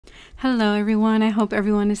Hello everyone, I hope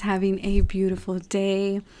everyone is having a beautiful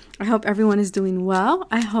day. I hope everyone is doing well.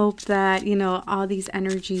 I hope that, all these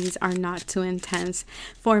energies are not too intense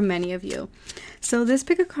for many of you. So this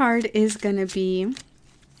pick a card is going to be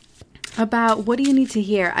about what do you need to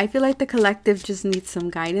hear. I feel like the collective just needs some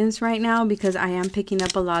guidance right now because I am picking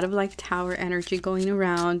up a lot of like tower energy going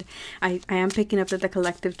around. I am picking up that the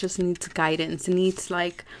collective just needs guidance. It needs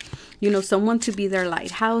like, someone to be their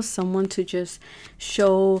lighthouse, someone to just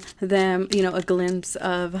show them, a glimpse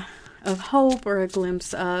of hope, or a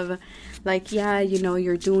glimpse of like, yeah,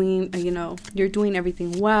 you're doing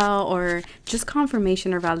everything well, or just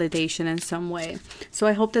confirmation or validation in some way. So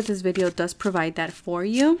I hope that this video does provide that for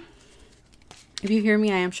you. If you hear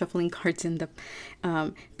me, I am shuffling cards in the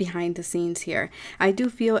behind the scenes here. I do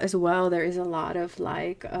feel as well there is a lot of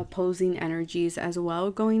like opposing energies as well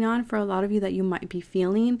going on for a lot of you that you might be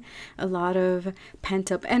feeling. A lot of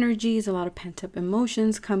pent-up energies, a lot of pent-up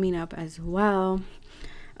emotions coming up as well.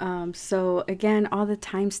 So again, all the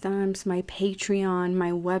timestamps, my Patreon, my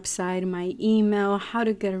website, my email, how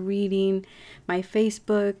to get a reading, my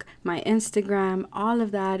Facebook, my Instagram, all of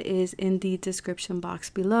that is in the description box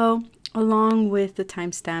below, along with the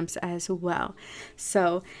timestamps as well.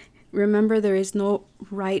 So remember, there is no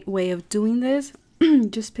right way of doing this.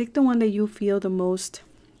 Just pick the one that you feel the most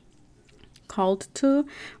called to,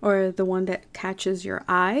 or the one that catches your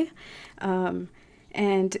eye,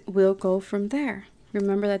 and we'll go from there.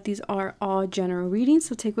 Remember that these are all general readings,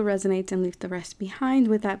 so take what resonates and leave the rest behind.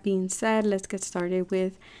 With that being said, let's get started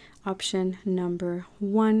with option number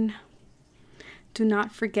 1. Do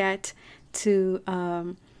not forget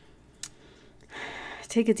to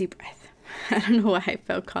take a deep breath. I don't know why I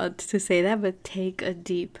felt called to say that, but take a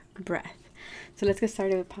deep breath. So let's get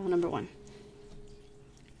started with pile number 1.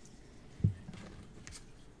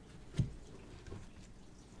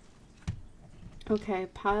 Okay,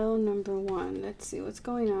 pile number 1. Let's see what's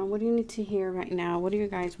going on. What do you need to hear right now? What do you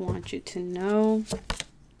guys want you to know?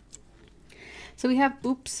 So we have,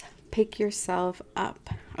 oops, pick yourself up.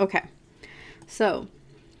 Okay, so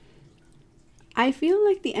I feel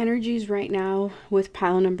like the energies right now with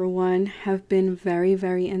pile number 1 have been very,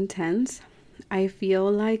 very intense. I feel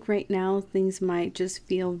like right now things might just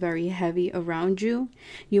feel very heavy around you.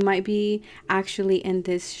 You might be actually in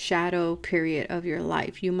this shadow period of your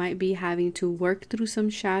life. You might be having to work through some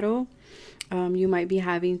shadow. You might be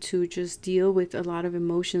having to just deal with a lot of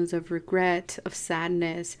emotions of regret, of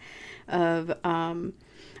sadness, of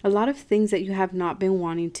a lot of things that you have not been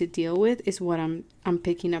wanting to deal with is what I'm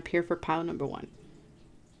picking up here for pile number 1.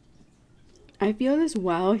 I feel as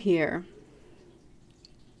well here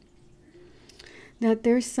that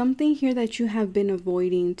there's something here that you have been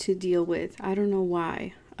avoiding to deal with. I don't know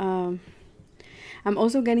why. I'm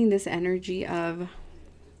also getting this energy of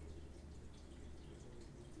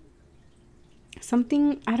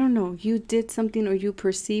something, I don't know, you did something or you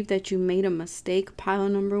perceived that you made a mistake, pile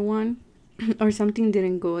number 1, or something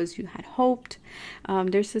didn't go as you had hoped.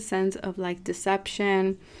 There's a sense of like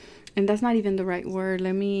deception, and that's not even the right word.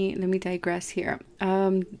 Let me digress here.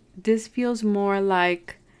 This feels more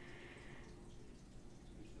like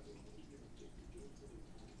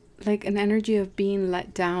an energy of being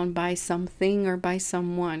let down by something or by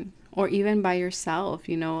someone, or even by yourself,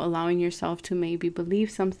 allowing yourself to maybe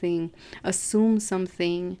believe something, assume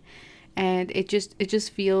something, and it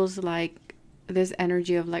just feels like this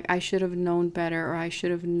energy of like, I should have known better, or I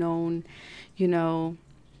should have known,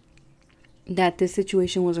 that this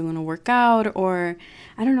situation wasn't going to work out, or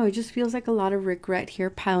I don't know, it just feels like a lot of regret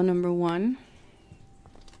here, pile number 1.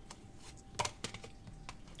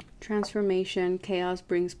 Transformation, chaos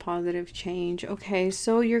brings positive change. Okay,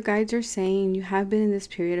 so your guides are saying you have been in this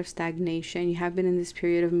period of stagnation. You have been in this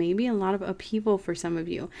period of maybe a lot of upheaval for some of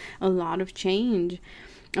you, a lot of change,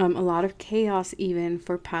 a lot of chaos even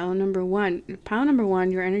for pile number 1. Pile number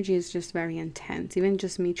 1, your energy is just very intense. Even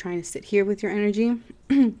just me trying to sit here with your energy,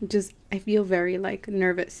 I feel very like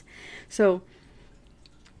nervous. So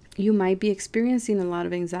you might be experiencing a lot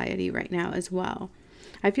of anxiety right now as well.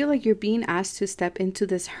 I feel like you're being asked to step into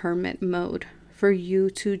this hermit mode, for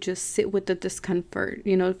you to just sit with the discomfort,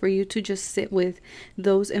 for you to just sit with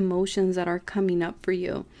those emotions that are coming up for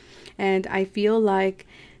you. And I feel like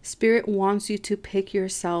Spirit wants you to pick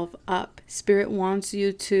yourself up. Spirit wants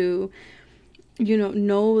you to,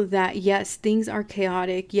 know that yes, things are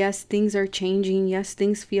chaotic. Yes, things are changing. Yes,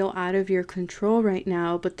 things feel out of your control right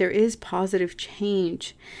now, but there is positive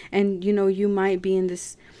change. And, you might be in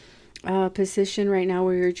this position right now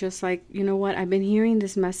where you're just like, you know what, I've been hearing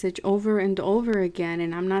this message over and over again,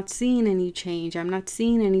 and I'm not seeing any change. I'm not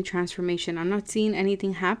seeing any transformation. I'm not seeing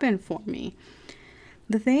anything happen for me.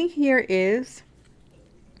 The thing here is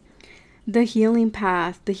The healing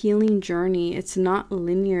path, the healing journey, it's not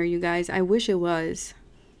linear, you guys. I wish it was.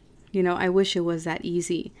 I wish it was that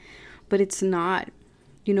easy, but it's not.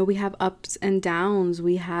 We have ups and downs,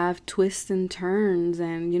 we have twists and turns,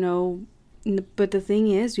 and, but the thing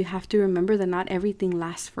is, you have to remember that not everything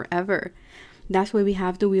lasts forever. That's why we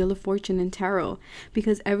have the Wheel of Fortune and Tarot,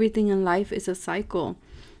 because everything in life is a cycle.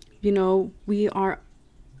 We are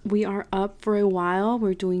up for a while,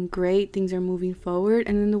 we're doing great, things are moving forward,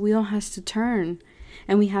 and then the wheel has to turn.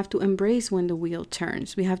 And we have to embrace when the wheel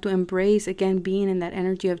turns. We have to embrace, again, being in that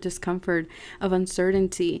energy of discomfort, of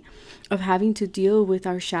uncertainty, of having to deal with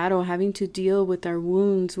our shadow, having to deal with our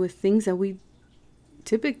wounds, with things that we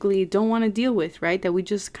typically don't want to deal with, right? That we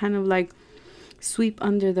just kind of like sweep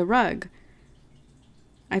under the rug.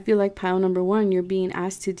 I feel like pile number 1, you're being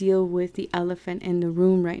asked to deal with the elephant in the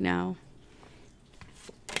room right now.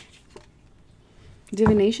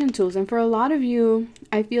 Divination tools. And for a lot of you,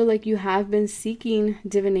 I feel like you have been seeking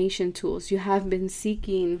divination tools. You have been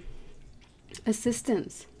seeking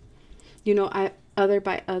assistance, by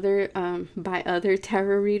other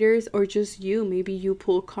tarot readers, or just you. Maybe you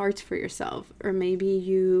pull cards for yourself, or maybe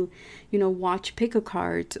you watch pick a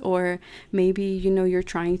card, or maybe you're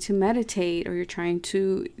trying to meditate, or you're trying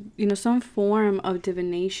to some form of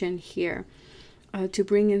divination here. To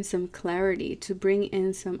bring in some clarity, to bring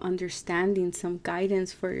in some understanding, some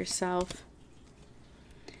guidance for yourself.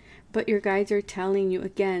 But your guides are telling you,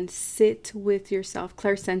 again, sit with yourself.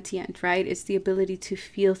 Clairsentient, right? It's the ability to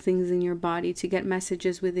feel things in your body, to get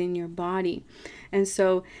messages within your body. And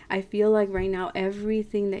so I feel like right now,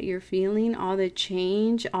 everything that you're feeling, all the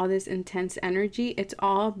change, all this intense energy, it's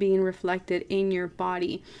all being reflected in your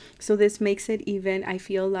body. So this makes it even, I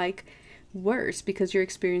feel like, worse, because you're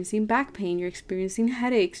experiencing back pain, you're experiencing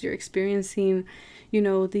headaches, you're experiencing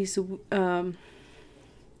these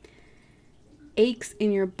aches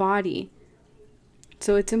in your body.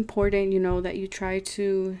 So it's important that you try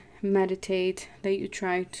to meditate, that you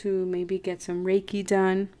try to maybe get some Reiki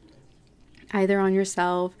done, either on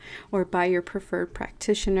yourself or by your preferred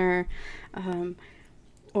practitioner,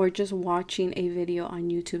 or just watching a video on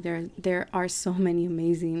YouTube. There are so many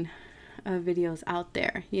amazing videos out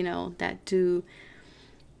there, that do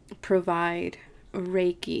provide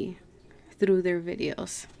Reiki through their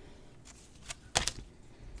videos.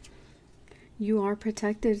 You are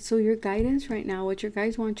protected. So your guidance right now, what your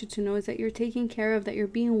guides want you to know is that you're taken care of, that you're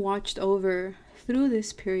being watched over through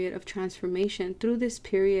this period of transformation, through this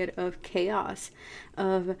period of chaos,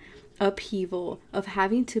 of upheaval, of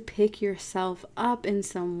having to pick yourself up in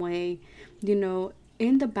some way.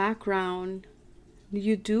 In the background,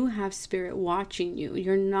 you do have spirit watching you.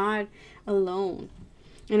 You're not alone.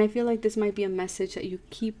 And I feel like this might be a message that you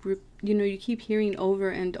keep hearing over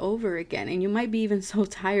and over again. And you might be even so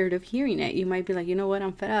tired of hearing it. You might be like, you know what?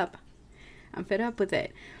 I'm fed up. I'm fed up with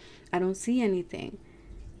it. I don't see anything.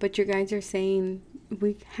 But your guides are saying,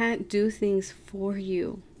 we can't do things for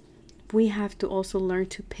you. We have to also learn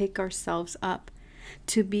to pick ourselves up,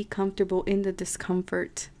 to be comfortable in the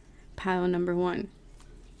discomfort. Pile number 1.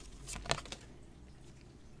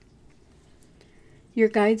 Your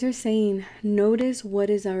guides are saying, notice what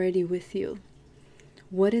is already with you.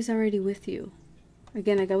 What is already with you?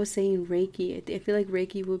 Again, like I was saying, Reiki. I feel like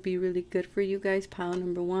Reiki would be really good for you guys. Pile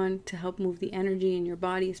number 1, to help move the energy in your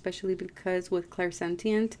body, especially because with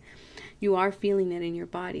Clairsentient, you are feeling it in your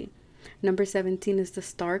body. Number 17 is the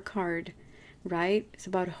Star card, right? It's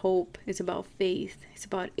about hope. It's about faith. It's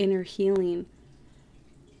about inner healing.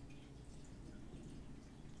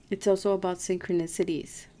 It's also about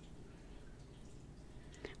synchronicities.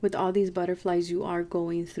 With all these butterflies, you are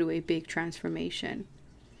going through a big transformation.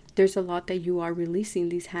 There's a lot that you are releasing.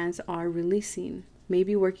 These hands are releasing.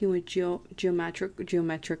 Maybe working with geometrical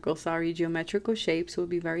shapes will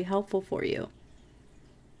be very helpful for you.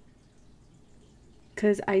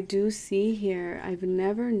 Because I do see here, I've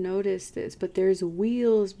never noticed this, but there's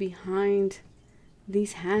wheels behind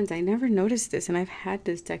these hands. I never noticed this, and I've had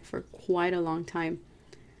this deck for quite a long time.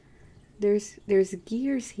 There's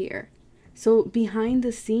gears here. So behind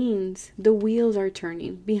the scenes, the wheels are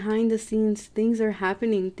turning. Behind the scenes, things are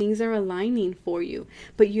happening. Things are aligning for you.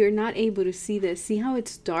 But you're not able to see this. See how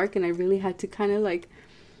it's dark? And I really had to kind of like,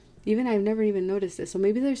 I've never even noticed this. So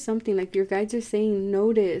maybe there's something like your guides are saying,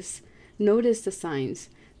 notice the signs.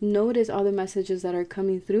 Notice all the messages that are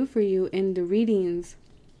coming through for you in the readings.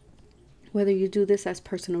 Whether you do this as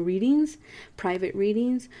personal readings, private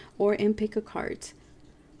readings, or in pick-a-cards.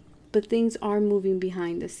 But things are moving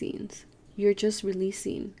behind the scenes. You're just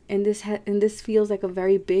releasing, and this feels like a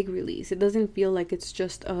very big release. It doesn't feel like it's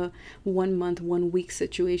just a 1 month, 1 week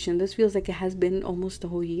situation. This feels like it has been almost a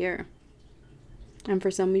whole year. And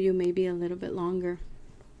for some of you, maybe a little bit longer.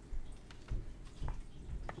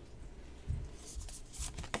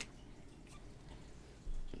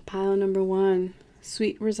 Pile number 1,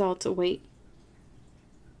 sweet results await.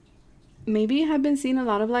 Maybe you have been seeing a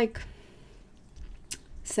lot of like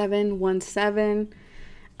 717,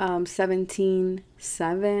 17,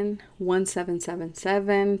 7,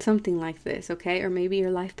 1777, something like this, okay? Or maybe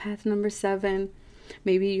your life path number 7.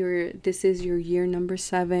 Maybe this is your year number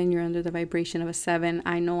 7. You're under the vibration of a 7.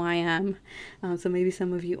 I know I am. So maybe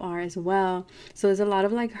some of you are as well. So there's a lot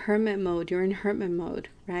of like hermit mode. You're in hermit mode,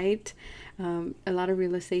 right? A lot of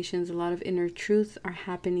realizations, a lot of inner truth are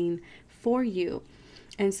happening for you.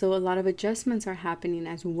 And so a lot of adjustments are happening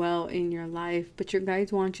as well in your life. But your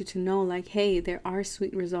guides want you to know, like, hey, there are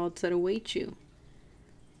sweet results that await you.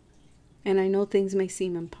 And I know things may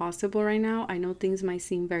seem impossible right now. I know things might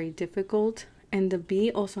seem very difficult. And the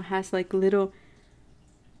bee also has like little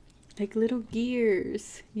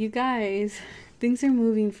gears. You guys, things are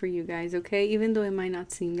moving for you guys, okay? Even though it might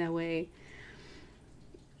not seem that way.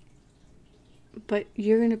 But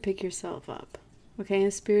you're going to pick yourself up. Okay,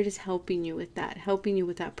 and Spirit is helping you with that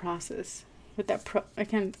process, with that I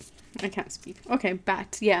can't speak. Okay,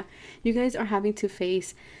 bats. Yeah, you guys are having to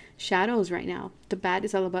face shadows right now. The bat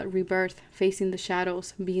is all about rebirth, facing the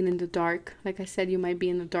shadows, being in the dark. Like I said, you might be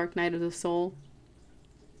in the dark night of the soul.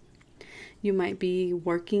 You might be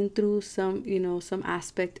working through some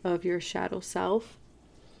aspect of your shadow self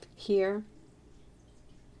here.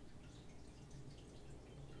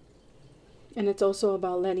 And it's also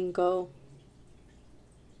about letting go.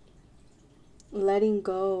 Letting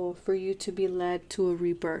go for you to be led to a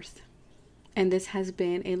rebirth. And this has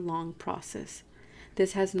been a long process.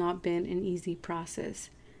 This has not been an easy process.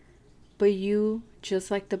 But you, just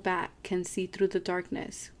like the bat, can see through the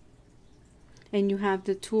darkness. And you have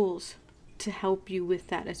the tools to help you with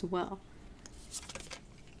that as well.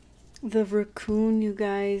 The raccoon, you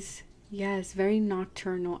guys, yes, very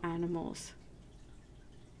nocturnal animals.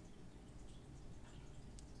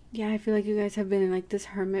 Yeah, I feel like you guys have been in like this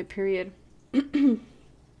hermit period.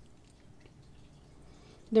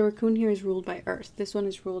 The raccoon here is ruled by earth. This one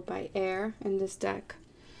is ruled by air in this deck.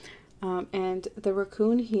 And the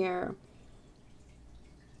raccoon here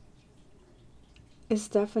is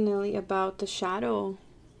definitely about the shadow.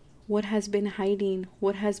 What has been hiding,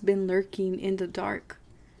 what has been lurking in the dark.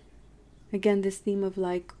 Again, this theme of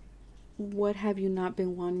like, what have you not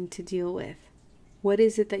been wanting to deal with? What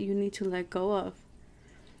is it that you need to let go of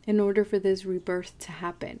in order for this rebirth to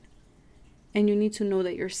happen? And you need to know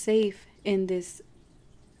that you're safe in this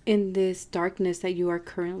darkness that you are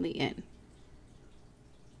currently in.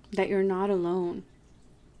 That you're not alone.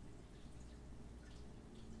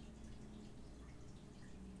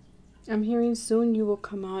 I'm hearing soon you will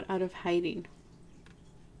come out of hiding.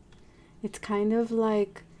 It's kind of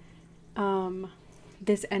like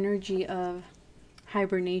this energy of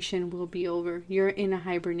hibernation will be over. You're in a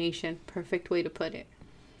hibernation. Perfect way to put it.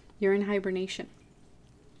 You're in hibernation.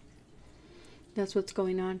 That's what's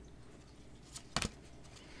going on.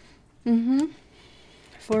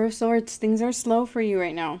 Four of Swords. Things are slow for you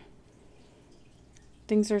right now.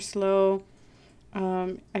 Things are slow.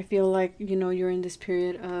 I feel like, you're in this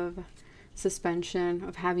period of suspension,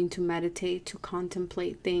 of having to meditate, to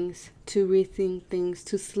contemplate things, to rethink things,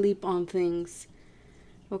 to sleep on things.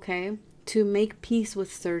 Okay? To make peace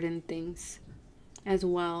with certain things as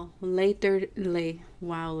well. Lay dirt.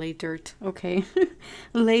 Okay.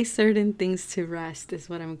 Lay certain things to rest is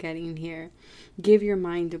what I'm getting here. Give your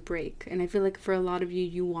mind a break. And I feel like for a lot of you,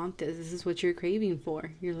 you want this. This is what you're craving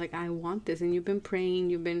for. You're like, I want this. And you've been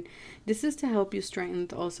praying. This is to help you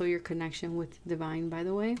strengthen also your connection with divine, by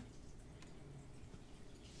the way.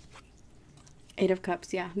 8 of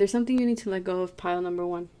Cups. Yeah. There's something you need to let go of, pile number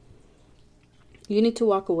 1. You need to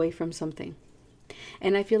walk away from something.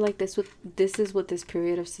 And I feel like this is what this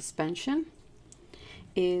period of suspension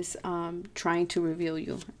is trying to reveal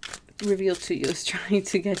to you, is trying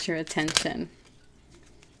to get your attention.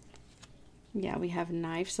 Yeah, we have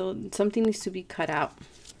knife, so something needs to be cut out.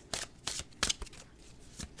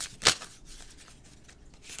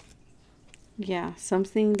 Yeah,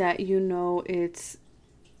 something that it's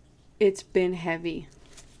been heavy.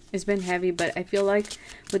 It's been heavy, but I feel like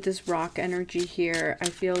with this rock energy here, I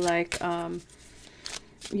feel like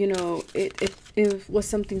it was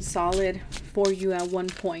something solid for you at one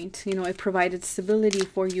point. It provided stability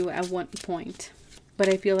for you at one point. But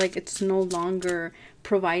I feel like it's no longer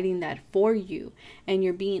providing that for you. And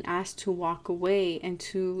you're being asked to walk away and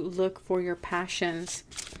to look for your passions.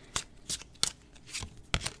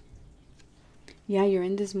 Yeah, you're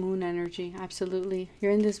in this moon energy. Absolutely.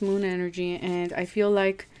 You're in this moon energy. And I feel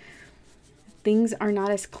like things are not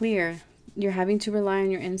as clear. You're having to rely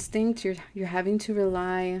on your instinct. You're having to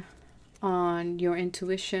rely on your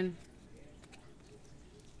intuition.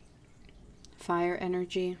 Fire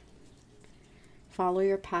energy. Follow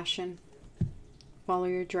your passion. Follow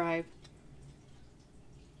your drive.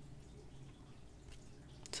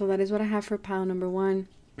 So that is what I have for pile number 1.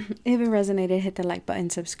 If it resonated, hit the like button,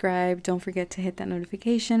 subscribe. Don't forget to hit that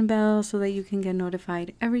notification bell so that you can get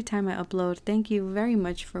notified every time I upload. Thank you very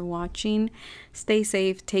much for watching. Stay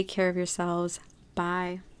safe. Take care of yourselves.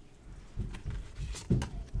 Bye.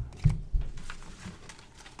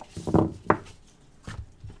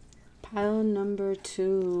 Pile number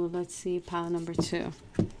 2. Let's see, pile number 2.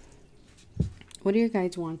 What do your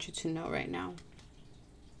guides want you to know right now?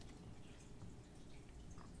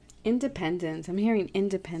 Independence. I'm hearing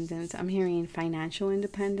independence. I'm hearing financial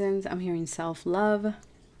independence. I'm hearing self-love.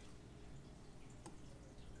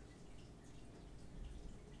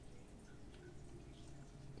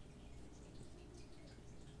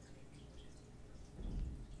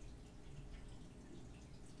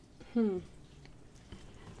 I'm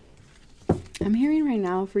hearing right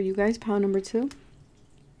now for you guys, pile number 2.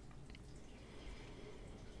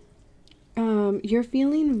 You're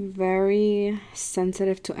feeling very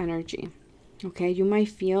sensitive to energy. Okay, you might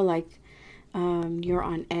feel like you're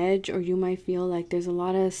on edge, or you might feel like there's a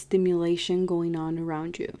lot of stimulation going on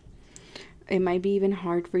around you. It might be even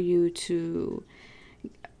hard for you to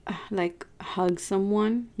like hug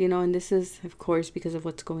someone, you know, and this is of course because of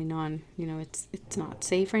what's going on. You know, it's not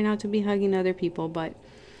safe right now to be hugging other people, but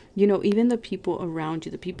you know, even the people around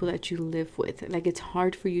you, the people that you live with, like it's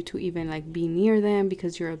hard for you to even like be near them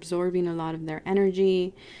because you're absorbing a lot of their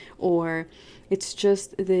energy, or it's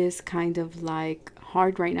just this kind of like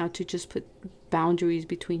hard right now to just put boundaries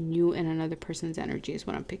between you and another person's energy is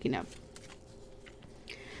what I'm picking up.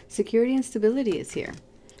 Security and stability is here.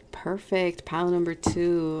 Perfect. Pile number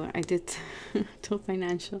 2. I did till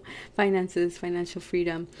finances, financial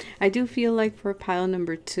freedom. I do feel like for pile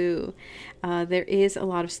number 2, there is a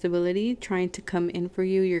lot of stability trying to come in for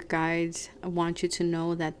you. Your guides want you to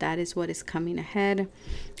know that that is what is coming ahead.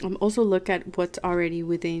 Also look at what's already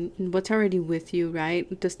with you,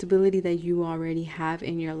 right? The stability that you already have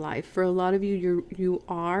in your life. For a lot of you, you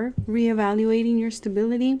are reevaluating your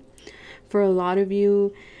stability. For a lot of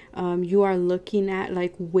you, you are looking at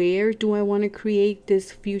like, where do I want to create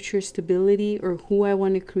this future stability, or who I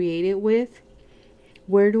want to create it with?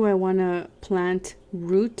 Where do I want to plant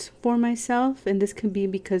roots for myself? And this could be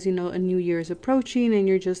because, you know, a new year is approaching and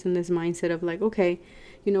you're just in this mindset of like, okay,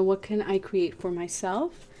 you know, what can I create for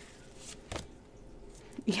myself?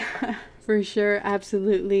 Yeah, for sure.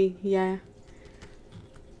 Absolutely. Yeah.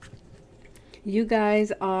 You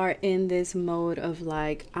guys are in this mode of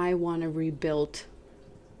like, I want to rebuild.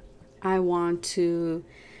 I want to,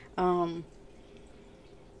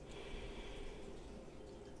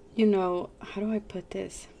 you know, how do I put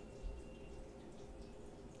this?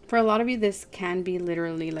 For a lot of you, this can be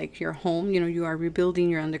literally like your home. You know, you are rebuilding,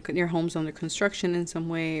 your home's under construction in some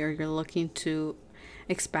way, or you're looking to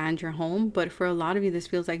expand your home. But for a lot of you, this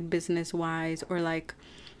feels like business-wise, or like,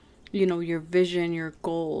 you know, your vision, your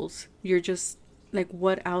goals. You're just like,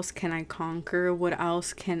 what else can I conquer? What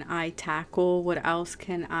else can I tackle? What else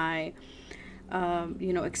can I,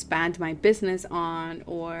 you know, expand my business on?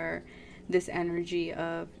 Or this energy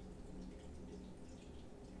of,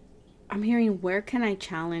 I'm hearing, where can I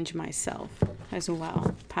challenge myself as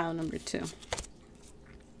well? Pile number 2.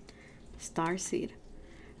 Starseed.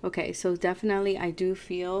 Okay, so definitely I do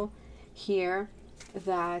feel here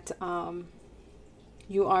that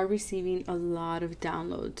you are receiving a lot of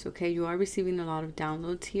downloads. Okay, you are receiving a lot of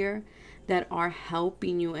downloads here that are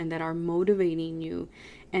helping you and that are motivating you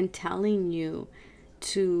and telling you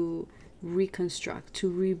to reconstruct,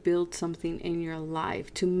 to rebuild something in your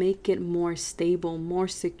life, to make it more stable, more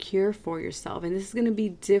secure for yourself. And this is going to be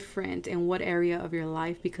different in what area of your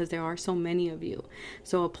life, because there are so many of you.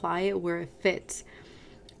 So apply it where it fits.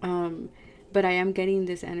 But I am getting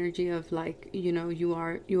this energy of like, you know, you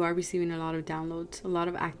are receiving a lot of downloads, a lot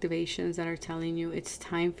of activations that are telling you it's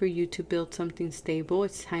time for you to build something stable.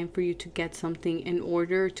 It's time for you to get something in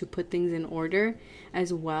order, to put things in order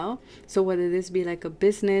as well. So whether this be like a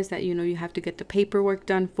business that, you know, you have to get the paperwork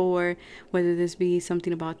done for, whether this be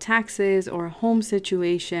something about taxes or a home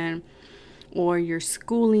situation, or your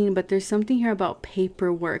schooling, but there's something here about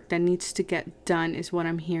paperwork that needs to get done is what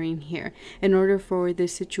I'm hearing here, in order for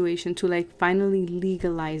this situation to like finally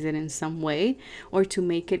legalize it in some way, or to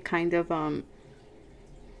make it kind of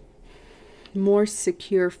more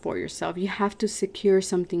secure for yourself. You have to secure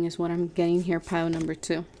something is what I'm getting here, pile number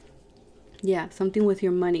 2. Yeah, something with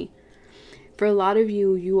your money. For a lot of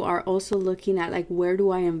you, you are also looking at like, where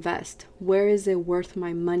do I invest? Where is it worth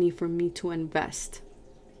my money for me to invest?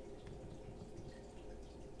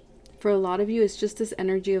 For a lot of you, it's just this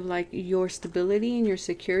energy of like your stability and your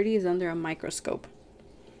security is under a microscope.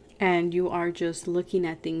 And you are just looking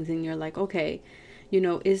at things and you're like, okay, you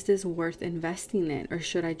know, is this worth investing in? Or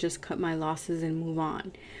should I just cut my losses and move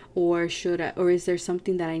on? Or is there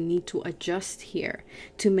something that I need to adjust here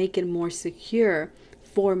to make it more secure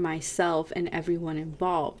for myself and everyone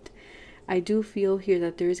involved? I do feel here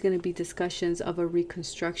that there is going to be discussions of a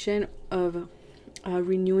reconstruction of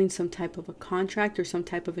renewing some type of a contract or some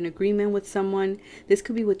type of an agreement with someone. This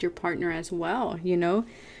could be with your partner as well, you know.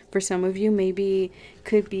 For some of you, maybe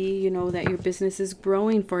could be, you know, that your business is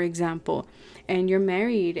growing, for example, and you're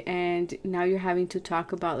married and now you're having to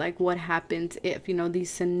talk about like what happens if, you know,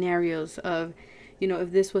 these scenarios of, you know,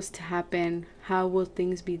 if this was to happen, how will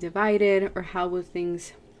things be divided, or how will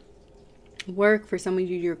things work? For some of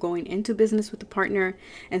you, you're going into business with a partner,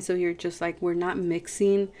 and so you're just like, we're not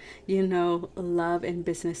mixing, you know, love and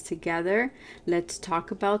business together. Let's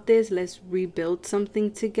talk about this. Let's rebuild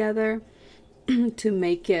something together to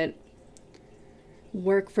make it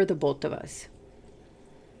work for the both of us.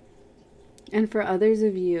 And for others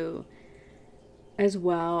of you as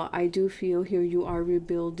well, I do feel here you are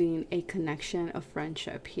rebuilding a connection of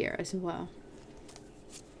friendship here as well.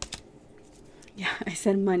 Yeah, I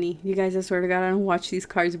said money. You guys, I swear to God, I don't watch these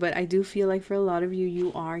cards, but I do feel like for a lot of you,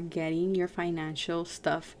 you are getting your financial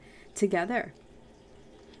stuff together.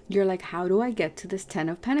 You're like, how do I get to this 10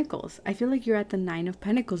 of Pentacles? I feel like you're at the 9 of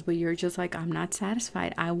Pentacles, but you're just like, I'm not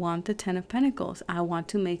satisfied. I want the 10 of Pentacles. I want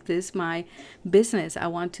to make this my business. I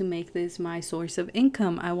want to make this my source of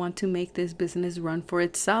income. I want to make this business run for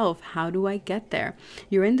itself. How do I get there?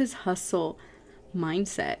 You're in this hustle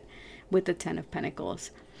mindset with the 10 of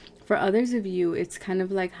Pentacles. For others of you, it's kind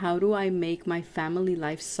of like, how do I make my family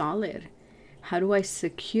life solid? How do I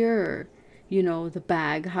secure, you know, the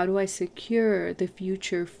bag? How do I secure the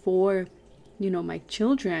future for, you know, my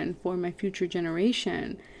children, for my future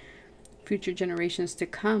generations to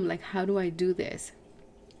come? Like, how do I do this?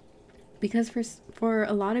 Because for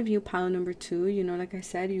a lot of you, pile number 2, you know, like I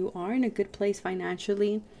said, you are in a good place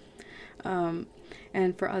financially. And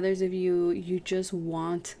for others of you, you just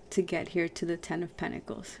want to get here to the 10 of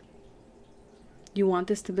Pentacles. You want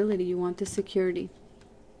the stability. You want the security.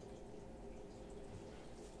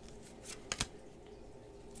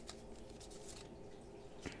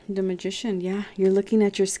 The Magician, yeah, you're looking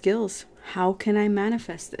at your skills. How can I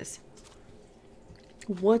manifest this?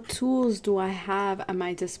 What tools do I have at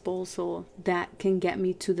my disposal that can get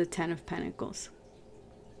me to the 10 of Pentacles?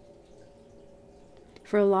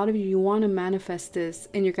 For a lot of you, you want to manifest this,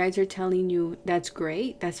 and your guides are telling you, that's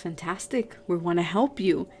great, that's fantastic, we want to help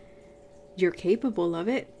you. You're capable of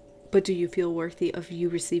it, but do you feel worthy of you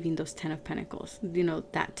receiving those 10 of Pentacles? You know,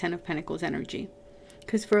 that 10 of Pentacles energy.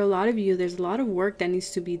 Because for a lot of you, there's a lot of work that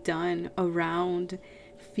needs to be done around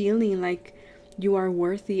feeling like you are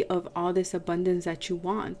worthy of all this abundance that you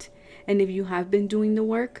want. And if you have been doing the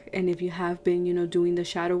work, and if you have been, you know, doing the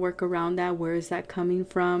shadow work around that, where is that coming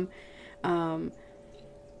from?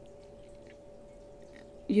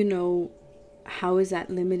 You know, how is that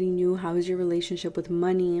limiting you? How is your relationship with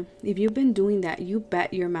money? If you've been doing that, you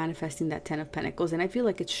bet you're manifesting that 10 of Pentacles. And I feel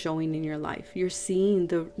like it's showing in your life. You're seeing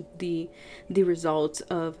the results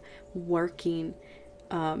of working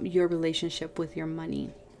your relationship with your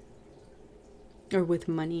money, or with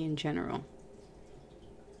money in general.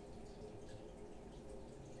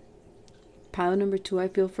 Pile number 2, I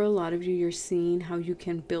feel for a lot of you, you're seeing how you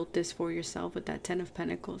can build this for yourself with that 10 of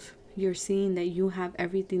Pentacles. You're seeing that you have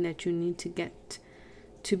everything that you need to get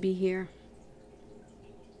to be here.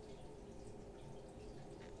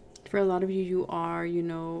 For a lot of you, you are, you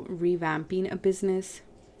know, revamping a business,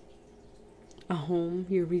 a home,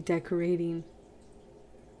 you're redecorating.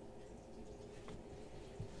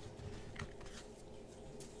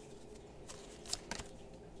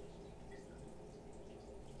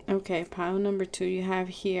 Okay, pile number 2, you have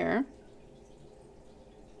here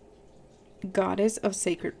Goddess of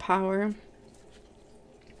Sacred Power.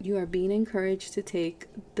 You are being encouraged to take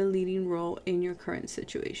the leading role in your current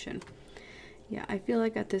situation. Yeah, I feel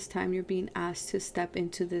like at this time you're being asked to step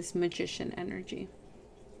into this Magician energy.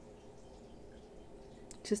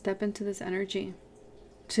 To step into this energy.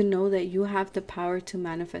 To know that you have the power to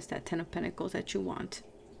manifest that 10 of Pentacles that you want.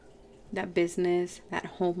 That business, that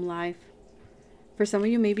home life. For some of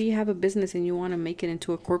you, maybe you have a business and you want to make it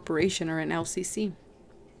into a corporation or an LCC.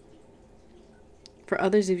 For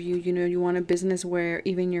others of you, you know, you want a business where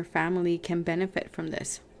even your family can benefit from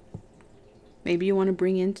this. Maybe you want to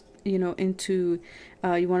bring in, you know, into,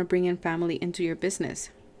 you want to bring in family into your business.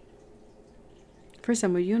 For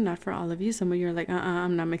some of you, not for all of you. Some of you are like,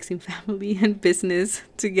 I'm not mixing family and business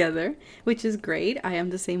together, which is great. I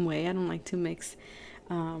am the same way. I don't like to mix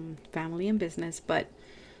family and business, but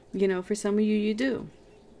you know, for some of you, you do.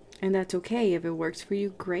 And that's okay. If it works for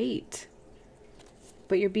you, great.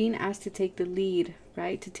 But you're being asked to take the lead,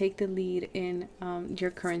 right? To take the lead in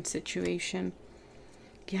your current situation.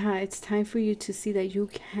 Yeah, it's time for you to see that you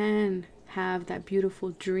can have that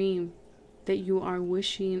beautiful dream that you are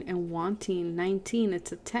wishing and wanting. 19,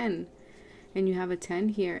 it's a 10. And you have a 10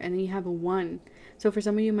 here, and then you have a 1. So for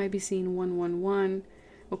some of you might be seeing 1, 1, 1,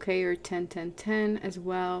 okay, or 10, 10, 10 as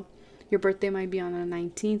well. Your birthday might be on the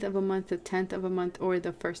 19th of a month, the 10th of a month, or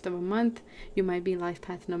the 1st of a month. You might be life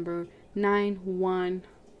path number 9, 1,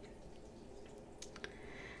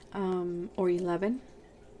 or 11.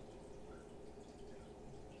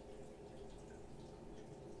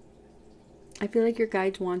 I feel like your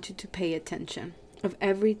guides want you to pay attention of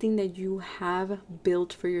everything that you have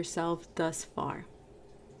built for yourself thus far.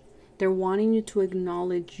 They're wanting you to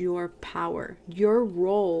acknowledge your power, your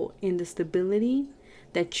role in the stability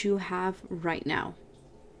that you have right now.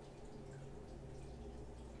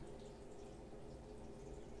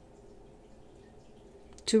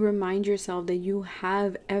 To remind yourself that you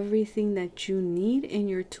have everything that you need in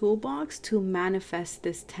your toolbox to manifest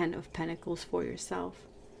this 10 of Pentacles for yourself.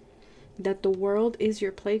 That the world is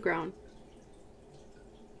your playground.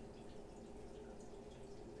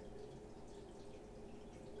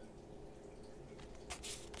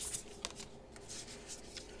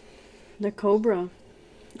 The Cobra.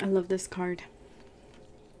 I love this card.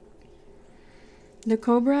 The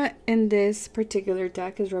Cobra in this particular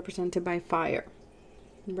deck is represented by fire,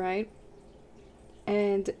 right?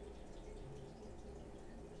 And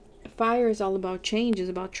fire is all about change, is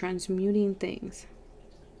about transmuting things.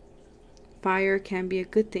 Fire can be a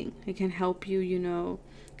good thing. It can help you, you know,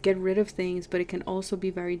 get rid of things, but it can also be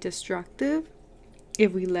very destructive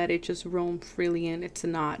if we let it just roam freely and it's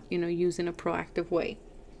not, you know, used in a proactive way.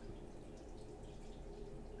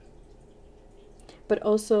 But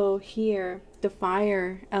also here, the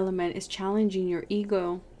fire element is challenging your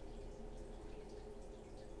ego.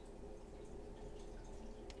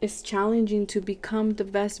 It's challenging to become the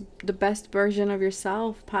best version of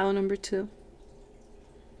yourself, pile number 2.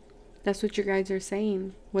 That's what your guides are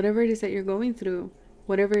saying. Whatever it is that you're going through,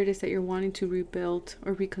 whatever it is that you're wanting to rebuild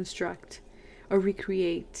or reconstruct or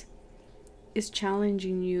recreate, is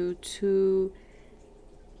challenging you to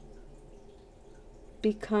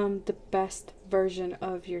become the best version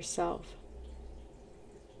of yourself.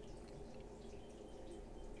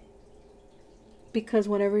 Because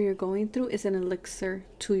whatever you're going through is an elixir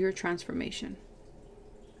to your transformation.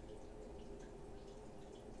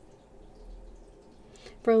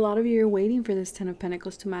 For a lot of you, you're waiting for this 10 of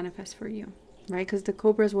Pentacles to manifest for you, right? Because the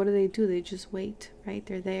Cobras, what do? They just wait, right?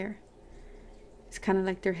 They're there. It's kind of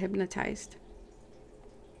like they're hypnotized.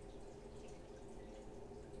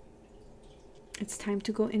 It's time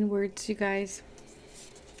to go inwards, you guys.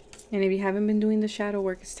 And if you haven't been doing the shadow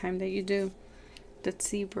work, it's time that you do. That's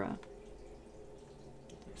Zebra.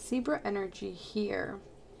 Zebra energy here.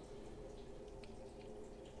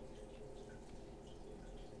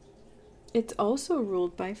 It's also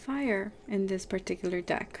ruled by fire in this particular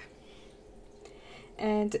deck.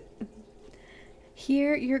 And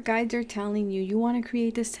here your guides are telling you, you want to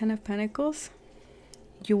create this 10 of Pentacles.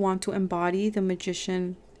 You want to embody the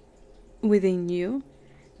magician within you.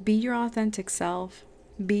 Be your authentic self.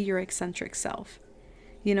 Be your eccentric self.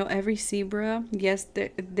 You know, every zebra, yes,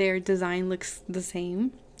 their design looks the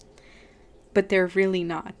same, but they're really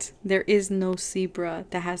not. There is no zebra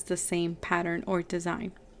that has the same pattern or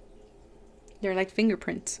design. They're like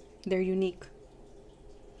fingerprints. They're unique.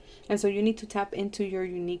 And so you need to tap into your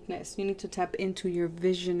uniqueness. You need to tap into your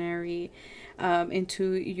visionary,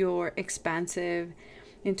 into your expansive,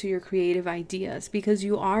 into your creative ideas, because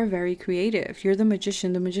you are very creative. You're the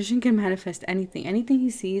magician. The magician can manifest anything. Anything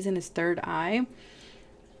he sees in his third eye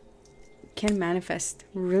can manifest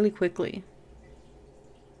really quickly.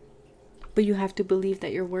 But you have to believe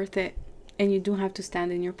that you're worth it, and you do have to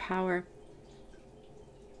stand in your power.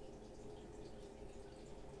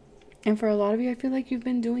 And for a lot of you, I feel like you've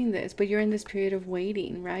been doing this, but you're in this period of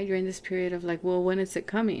waiting, right? You're in this period of like, well, when is it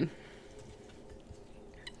coming?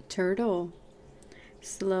 Turtle.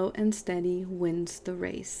 Slow and steady wins the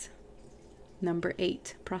race. Number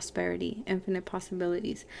 8, prosperity, infinite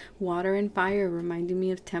possibilities. Water and fire reminding me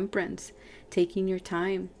of temperance, taking your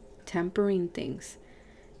time, tempering things,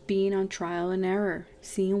 being on trial and error,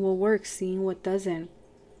 seeing what works, seeing what doesn't.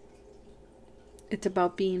 It's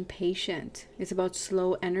about being patient. It's about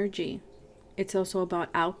slow energy. It's also about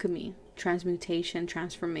alchemy, transmutation,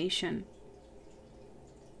 transformation.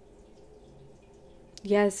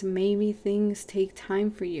 Yes, maybe things take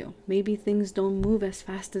time for you. Maybe things don't move as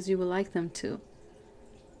fast as you would like them to.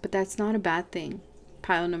 But that's not a bad thing.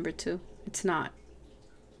 Pile number 2. It's not.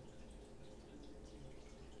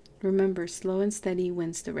 Remember, slow and steady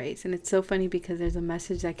wins the race. And it's so funny because there's a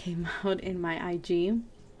message that came out in my IG.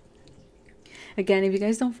 Again, if you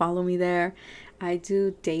guys don't follow me there, I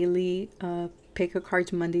do daily pick a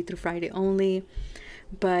cards Monday through Friday only.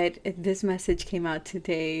 But this message came out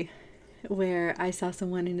today where I saw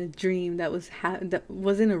someone in a dream that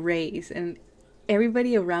was in a race, and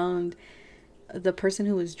everybody around the person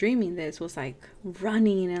who was dreaming this was like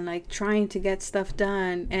running and like trying to get stuff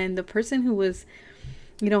done, and the person who was,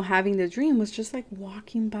 you know, having the dream was just like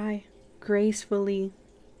walking by gracefully,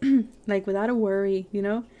 like without a worry, you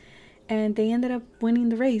know, and they ended up winning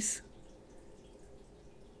the race.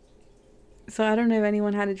 So I don't know if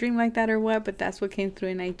anyone had a dream like that or what, but that's what came through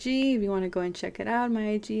in IG. If you want to go and check it out, my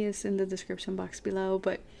IG is in the description box below.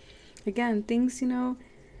 But again, things, you know,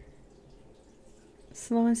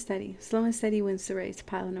 slow and steady. Slow and steady wins the race.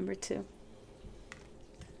 Pile number 2.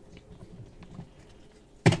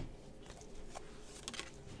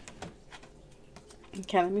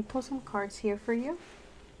 Okay, let me pull some cards here for you,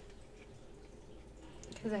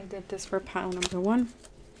 because I did this for pile number 1.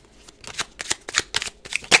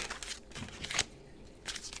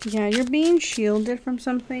 Yeah, you're being shielded from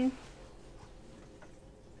something.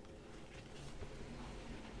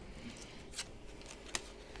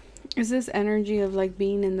 Is this energy of like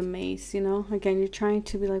being in the maze, you know? Again, you're trying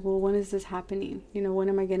to be like, well, when is this happening? You know, when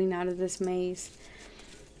am I getting out of this maze?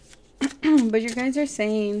 But you guys are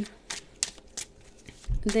saying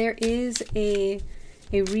there is a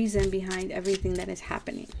reason behind everything that is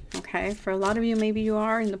happening, okay? For a lot of you, maybe you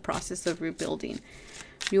are in the process of rebuilding.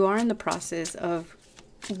 You are in the process of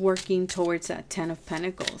working towards that 10 of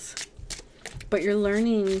Pentacles, but you're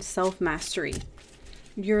learning self-mastery.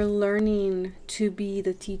 You're learning to be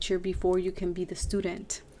the teacher before you can be the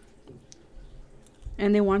student,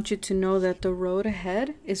 and they want you to know that the road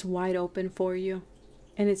ahead is wide open for you,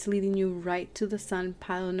 and it's leading you right to the sun.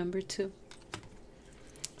 Pile number 2.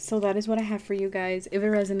 So that is what I have for you guys. If it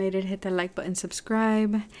resonated, hit that like button,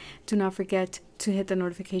 subscribe. Do not forget to hit the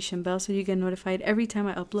notification bell so you get notified every time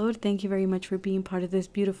I upload. Thank you very much for being part of this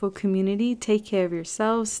beautiful community. Take care of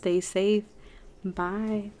yourselves. Stay safe.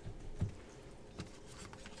 Bye.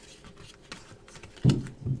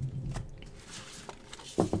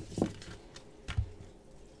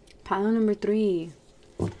 Pile number 3.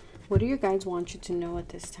 What do your guides want you to know at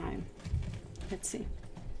this time? Let's see.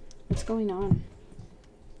 What's going on?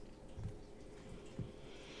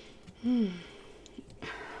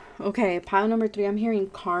 Okay, pile number 3, I'm hearing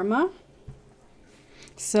karma.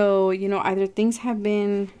 So, you know, either things have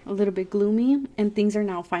been a little bit gloomy and things are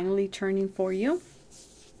now finally turning for you.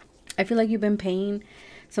 I feel like you've been paying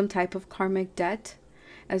some type of karmic debt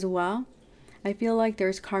as well. I feel like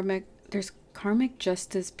there's karmic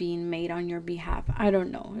justice being made on your behalf. I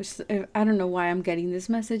don't know. I don't know why I'm getting this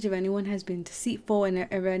message. If anyone has been deceitful, and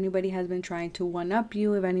if anybody has been trying to one-up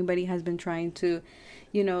you, if anybody has been trying to,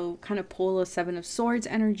 you know, kind of pull a 7 of Swords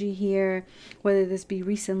energy here, whether this be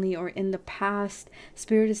recently or in the past,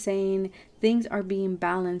 Spirit is saying things are being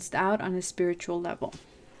balanced out on a spiritual level.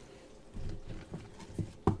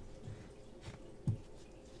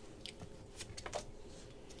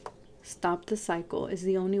 Stop the cycle is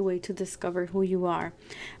the only way to discover who you are.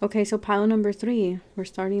 Okay, so pile number 3, we're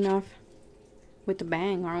starting off with a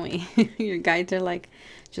bang, aren't we? Your guides are like,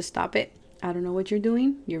 just stop it. I don't know what you're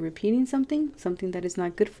doing. You're repeating something that is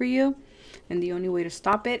not good for you. And the only way to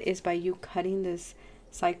stop it is by you cutting this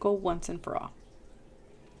cycle once and for all.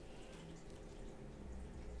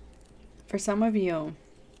 For some of you,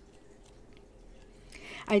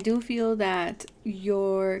 I do feel that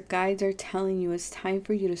your guides are telling you it's time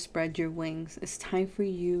for you to spread your wings. It's time for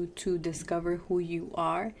you to discover who you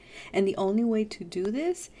are. And the only way to do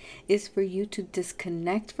this is for you to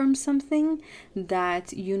disconnect from something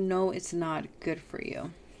that you know it's not good for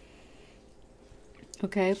you.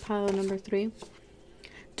 Okay, pile number 3.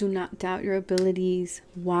 Do not doubt your abilities.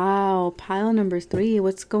 Wow, pile number 3.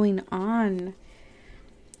 What's going on?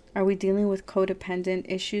 Are we dealing with codependent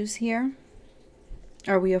issues here?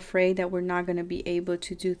 Are we afraid that we're not going to be able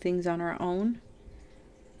to do things on our own?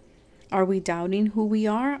 Are we doubting who we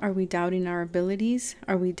are? Are we doubting our abilities?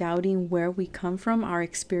 Are we doubting where we come from, our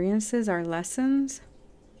experiences, our lessons?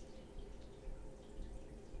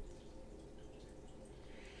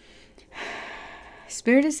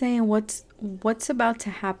 Spirit is saying what's about to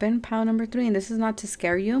happen, pile number 3, and this is not to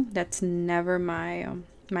scare you. That's never my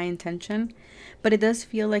intention, but it does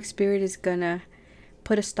feel like Spirit is gonna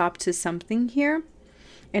put a stop to something here,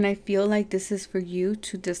 and I feel like this is for you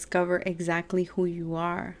to discover exactly who you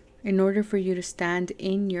are, in order for you to stand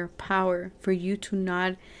in your power, for you to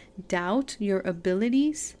not doubt your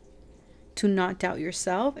abilities, to not doubt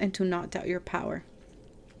yourself, and to not doubt your power.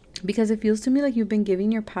 Because it feels to me like you've been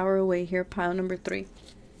giving your power away here, pile number 3.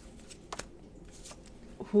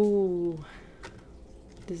 Ooh,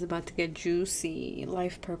 this is about to get juicy.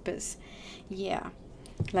 Life purpose. Yeah,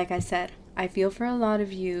 like I said, I feel for a lot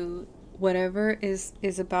of you, whatever is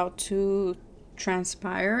about to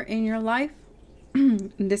transpire in your life,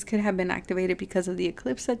 this could have been activated because of the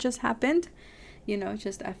eclipse that just happened. You know,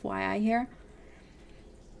 just FYI here.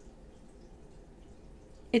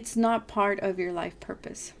 It's not part of your life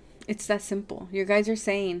purpose. It's that simple. You guys are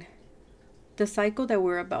saying the cycle that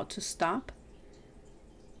we're about to stop,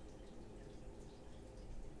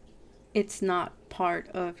 it's not part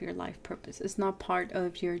of your life purpose. It's not part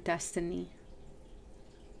of your destiny.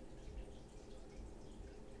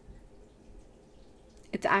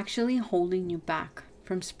 It's actually holding you back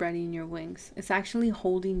from spreading your wings. It's actually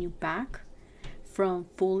holding you back from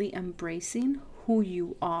fully embracing who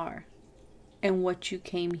you are and what you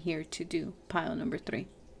came here to do, pile number 3.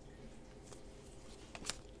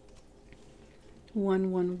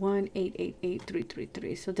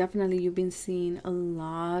 111-888-333. So definitely you've been seeing a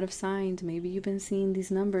lot of signs. Maybe you've been seeing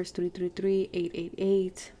these numbers 333,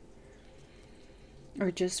 888,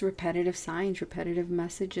 or just repetitive signs, repetitive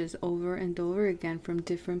messages over and over again from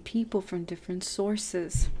different people, from different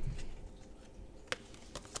sources.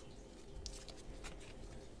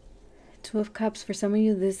 2 of Cups. For some of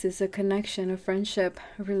you, this is a connection, a friendship,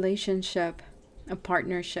 a relationship, a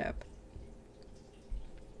partnership.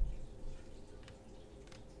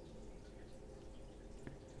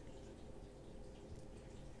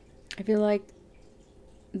 I feel like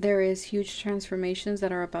there is huge transformations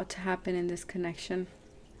that are about to happen in this connection.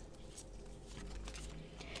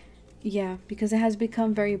 Yeah, because it has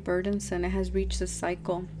become very burdensome. It has reached a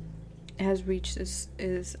cycle. It has reached this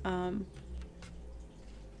it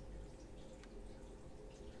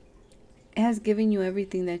has given you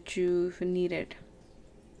everything that you've needed.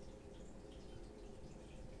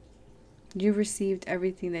 You've received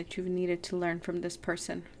everything that you've needed to learn from this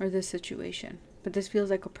person or this situation. But this feels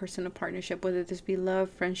like a personal partnership, whether this be love,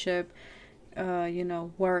 friendship, you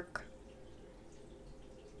know, work.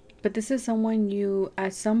 But this is someone you,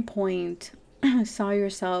 at some point, saw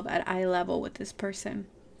yourself at eye level with this person.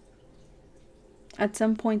 At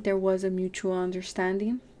some point, there was a mutual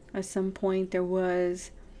understanding. At some point, there was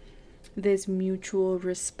this mutual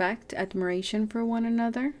respect, admiration for one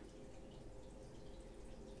another.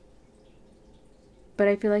 But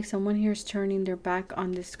I feel like someone here is turning their back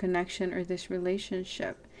on this connection or this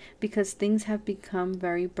relationship because things have become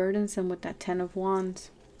very burdensome with that 10 of Wands.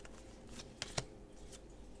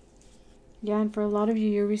 Yeah, and for a lot of you,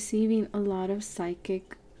 you're receiving a lot of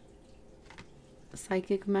psychic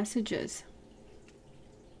messages.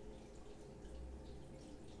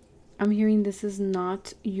 I'm hearing this is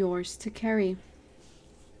not yours to carry.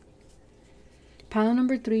 Pile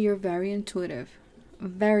number 3, you're very intuitive.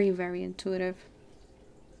 Very, very intuitive.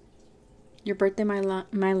 Your birthday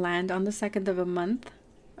might land on the 2nd of a month,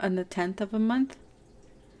 on the 10th of a month.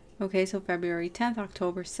 Okay, so February 10th,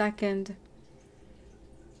 October 2nd.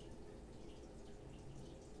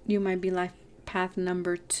 You might be life path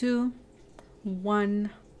number 2, 1.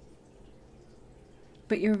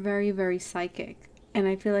 But you're very, very psychic. And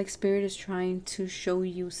I feel like Spirit is trying to show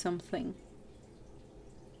you something.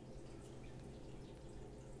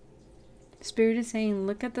 Spirit is saying,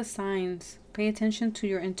 look at the signs. Pay attention to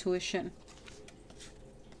your intuition.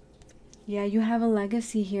 Yeah, you have a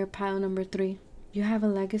legacy here, pile number 3. You have a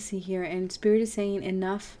legacy here, and Spirit is saying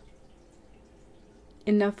enough.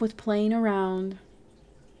 Enough with playing around.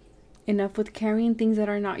 Enough with carrying things that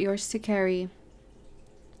are not yours to carry.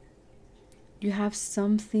 You have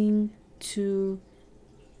something to...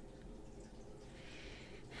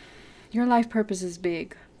 Your life purpose is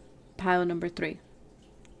big, pile number 3.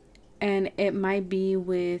 And it might be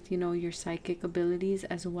with, you know, your psychic abilities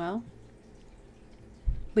as well.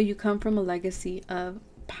 But you come from a legacy of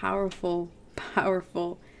powerful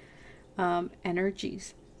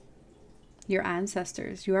energies. Your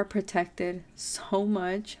ancestors. You are protected so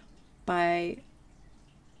much by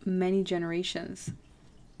many generations.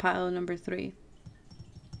 Pile number 3.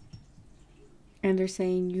 And they're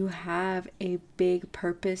saying you have a big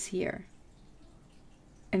purpose here.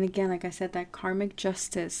 And again, like I said, that karmic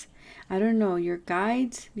justice. I don't know, your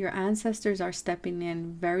guides, your ancestors are stepping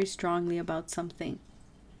in very strongly about something.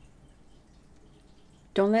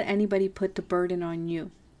 Don't let anybody put the burden on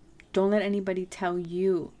you. Don't let anybody tell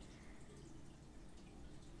you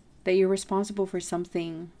that you're responsible for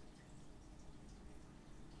something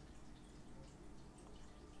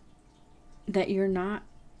that you're not.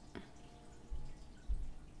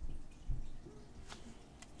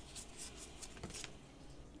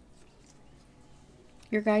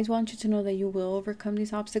 Your guides want you to know that you will overcome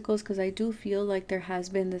these obstacles, because I do feel like there has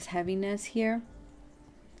been this heaviness here.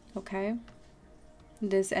 Okay?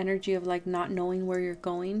 This energy of like not knowing where you're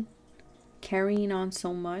going, carrying on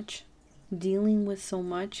so much, dealing with so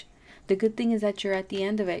much. The good thing is that you're at the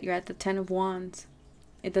end of it. You're at the 10 of Wands.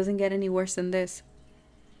 It doesn't get any worse than this.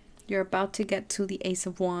 You're about to get to the Ace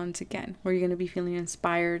of Wands again, where you're going to be feeling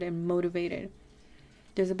inspired and motivated.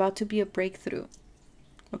 There's about to be a breakthrough.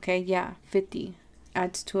 Okay, yeah, 50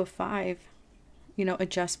 adds to a 5. You know,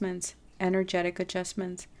 adjustments, energetic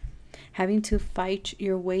adjustments. Having to fight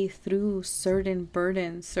your way through certain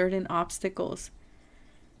burdens, certain obstacles.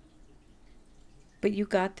 But you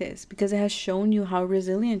got this, because it has shown you how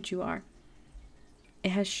resilient you are.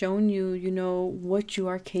 It has shown you, you know, what you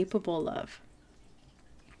are capable of.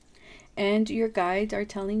 And your guides are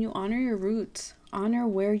telling you, honor your roots. Honor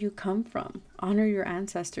where you come from. Honor your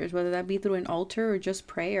ancestors, whether that be through an altar or just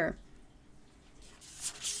prayer.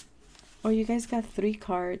 Oh, you guys got 3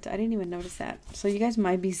 cards. I didn't even notice that. So you guys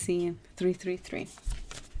might be seeing 333.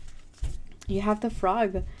 You have the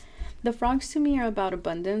frog. The frogs to me are about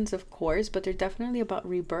abundance, of course, but they're definitely about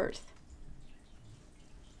rebirth.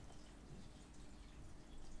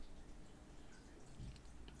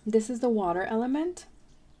 This is the water element.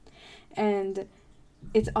 And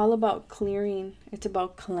it's all about clearing. It's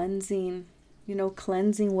about cleansing. You know,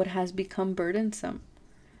 cleansing what has become burdensome.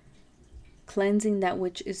 Cleansing that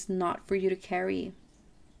which is not for you to carry.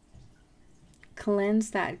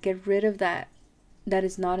 Cleanse that. Get rid of that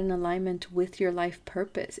is not in alignment with your life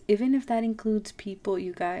purpose. Even if that includes people,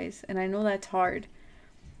 you guys. And I know that's hard.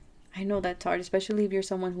 I know that's hard. Especially if you're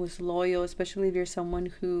someone who is loyal. Especially if you're someone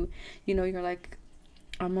who, you know, you're like,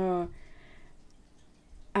 I'm going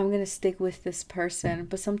to stick with this person.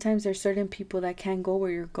 But sometimes there's certain people that can't go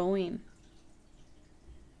where you're going.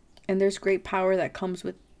 And there's great power that comes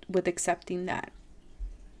with accepting that.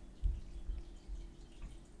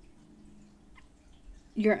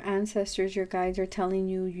 Your ancestors, your guides are telling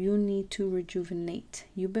you, you need to rejuvenate.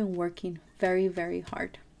 You've been working very, very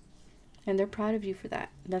hard. And they're proud of you for that.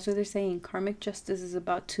 That's what they're saying. Karmic justice is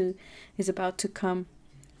about to come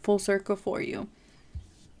full circle for you.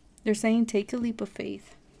 They're saying take a leap of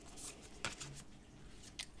faith.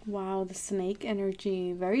 Wow, the snake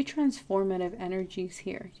energy. Very transformative energies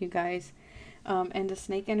here, you guys. And the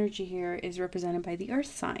snake energy here is represented by the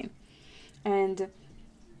earth sign. And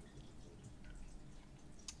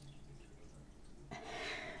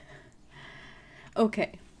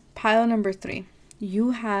okay, pile number 3.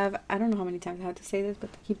 You have, I don't know how many times I have to say this,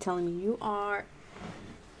 but they keep telling me you are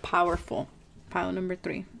powerful. Pile number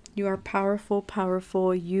 3. You are powerful,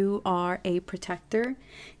 powerful. You are a protector.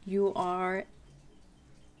 You are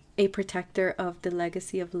a protector of the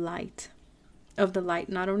legacy of light. Of the light,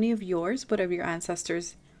 not only of yours, but of your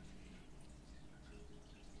ancestors.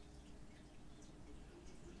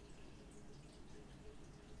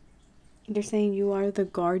 They're saying you are the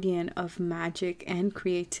guardian of magic and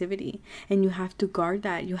creativity. And you have to guard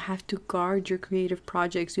that. You have to guard your creative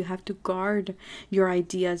projects. You have to guard your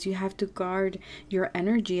ideas. You have to guard your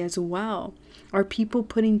energy as well. Are people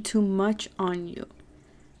putting too much on you?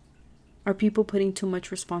 Are people putting too much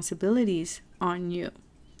responsibilities on you?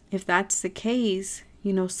 If that's the case,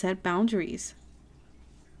 you know, set boundaries.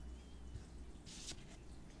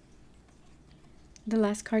 The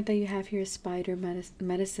last card that you have here is Spider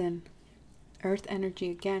Medicine. Earth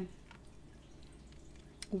energy again.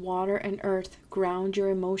 Water and earth. Ground your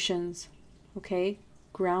emotions. Okay?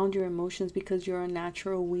 Ground your emotions, because you're a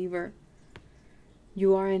natural weaver.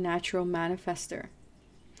 You are a natural manifester.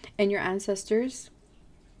 And your ancestors,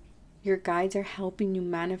 your guides are helping you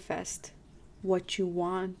manifest what you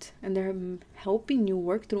want, and they're helping you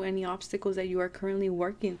work through any obstacles that you are currently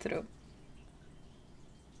working through.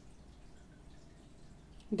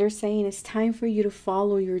 They're saying it's time for you to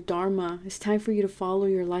follow your dharma. It's time for you to follow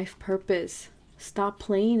your life purpose. Stop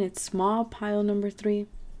playing it small, pile number 3.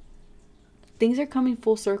 Things are coming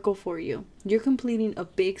full circle for you. You're completing a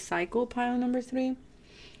big cycle, pile number 3,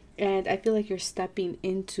 and I feel like you're stepping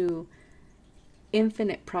into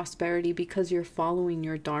infinite prosperity because you're following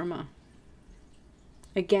your dharma.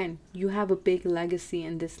 Again, you have a big legacy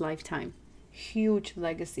in this lifetime. huge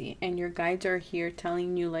legacy, and your guides are here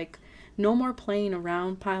telling you, like, no more playing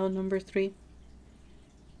around, pile number 3.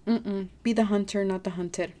 Be the hunter, not the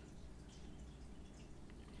hunted.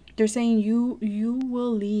 They're saying you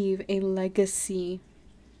will leave a legacy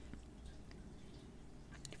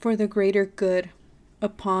for the greater good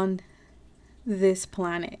upon this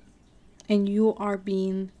planet, and you are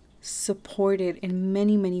being supported in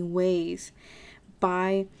many, many ways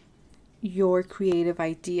by your creative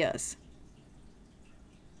ideas.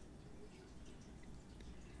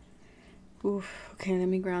 Oof, okay, let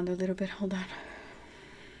me ground a little bit. Hold on.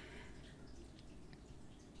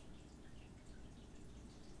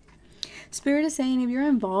 Spirit is saying if you're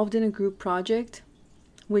involved in a group project,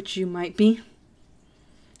 which you might be,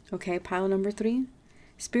 okay, pile number 3,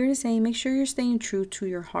 Spirit is saying make sure you're staying true to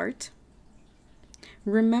your heart.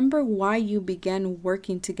 Remember why you began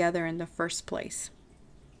working together in the first place.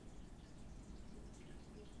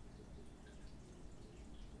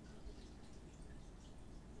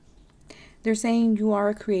 They're saying you are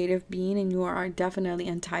a creative being and you are definitely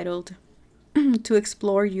entitled to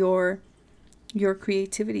explore your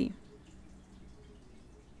creativity.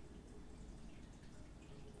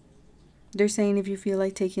 They're saying if you feel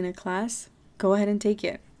like taking a class, go ahead and take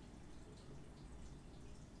it.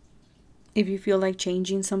 If you feel like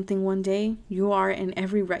changing something one day, you are in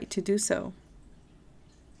every right to do so.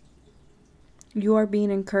 You are being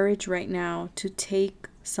encouraged right now to take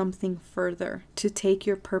something further, to take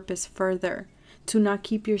your purpose further, to not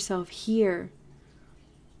keep yourself here,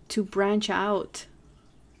 to branch out,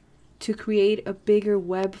 to create a bigger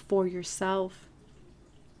web for yourself.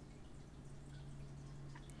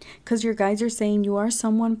 Because your guides are saying you are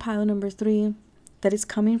someone, pile number 3, that is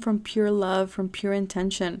coming from pure love, from pure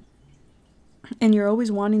intention. And you're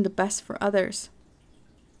always wanting the best for others.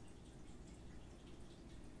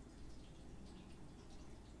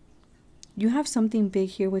 You have something big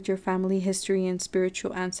here with your family history and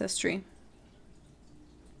spiritual ancestry.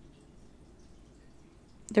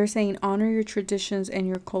 They're saying honor your traditions and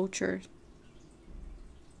your culture.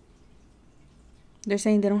 They're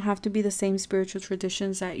saying they don't have to be the same spiritual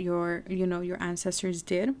traditions that your ancestors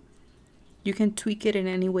did. You can tweak it in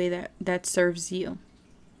any way that serves you.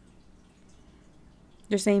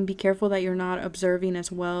 They're saying be careful that you're not observing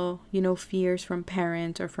as well, fears from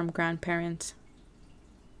parents or from grandparents.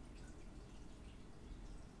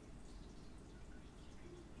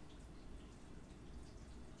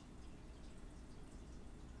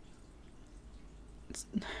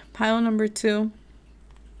 Pile number 2.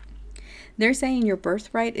 They're saying your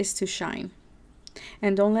birthright is to shine.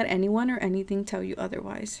 And don't let anyone or anything tell you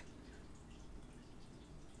otherwise.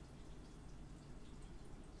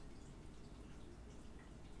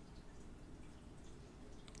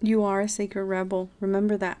 You are a sacred rebel.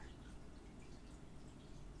 Remember that.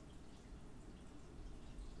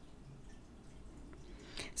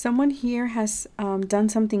 Someone here has done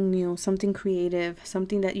something new, something creative,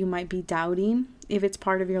 something that you might be doubting if it's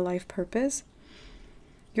part of your life purpose.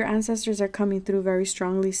 Your ancestors are coming through very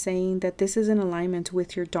strongly saying that this is in alignment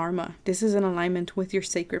with your dharma. This is in alignment with your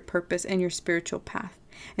sacred purpose and your spiritual path.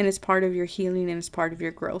 And it's part of your healing and it's part of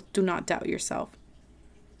your growth. Do not doubt yourself.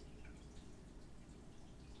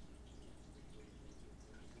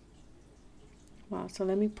 Wow, so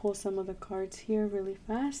let me pull some of the cards here really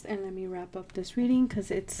fast and let me wrap up this reading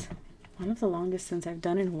because it's one of the longest since I've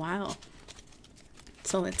done in a while.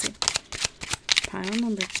 So let's see. Pile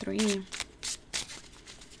number 3.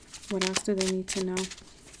 What else do they need to know?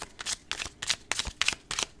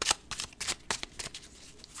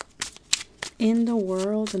 In the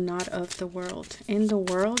world, not of the world. In the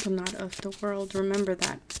world, not of the world. Remember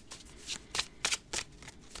that.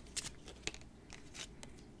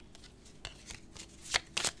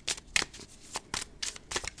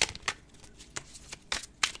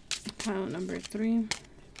 Pile number 3.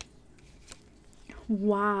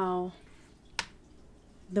 Wow.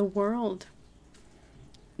 The world.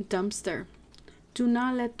 Dumpster. Do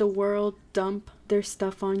not let the world dump their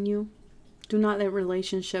stuff on you. Do not let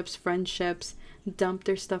relationships, friendships dump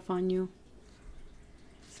their stuff on you.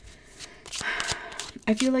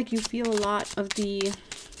 I feel like you feel a lot of the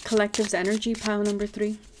collective's energy, pile number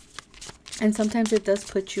 3. And sometimes it does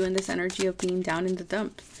put you in this energy of being down in the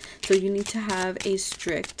dump. So you need to have a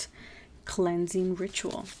strict cleansing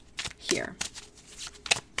ritual here.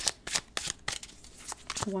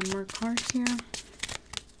 One more card here.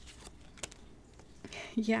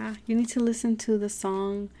 Yeah, you need to listen to the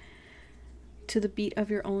song to the beat of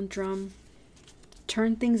your own drum.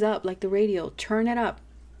 Turn things up like the radio. Turn it up.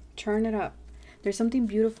 Turn it up. There's something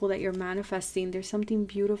beautiful that you're manifesting. There's something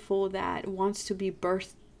beautiful that wants to be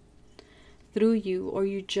birthed through you, or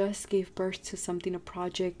you just gave birth to something, a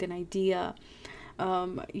project, an idea,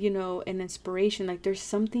 you know, an inspiration. Like there's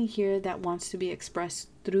something here that wants to be expressed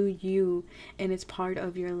through you, and it's part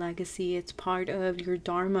of your legacy, it's part of your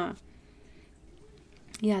dharma.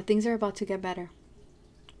 Yeah, things are about to get better.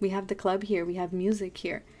 We have the club here, we have music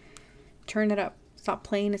here. Turn it up, stop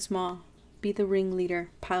playing it small, be the ringleader.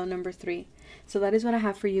 Pile number 3. So that is what I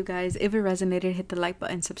have for you guys. If it resonated, hit the like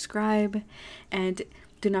button, subscribe, and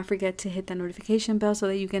do not forget to hit that notification bell so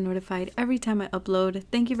that you get notified every time I upload.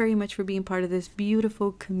 Thank you very much for being part of this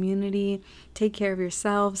beautiful community. Take care of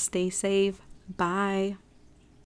yourselves. Stay safe. Bye.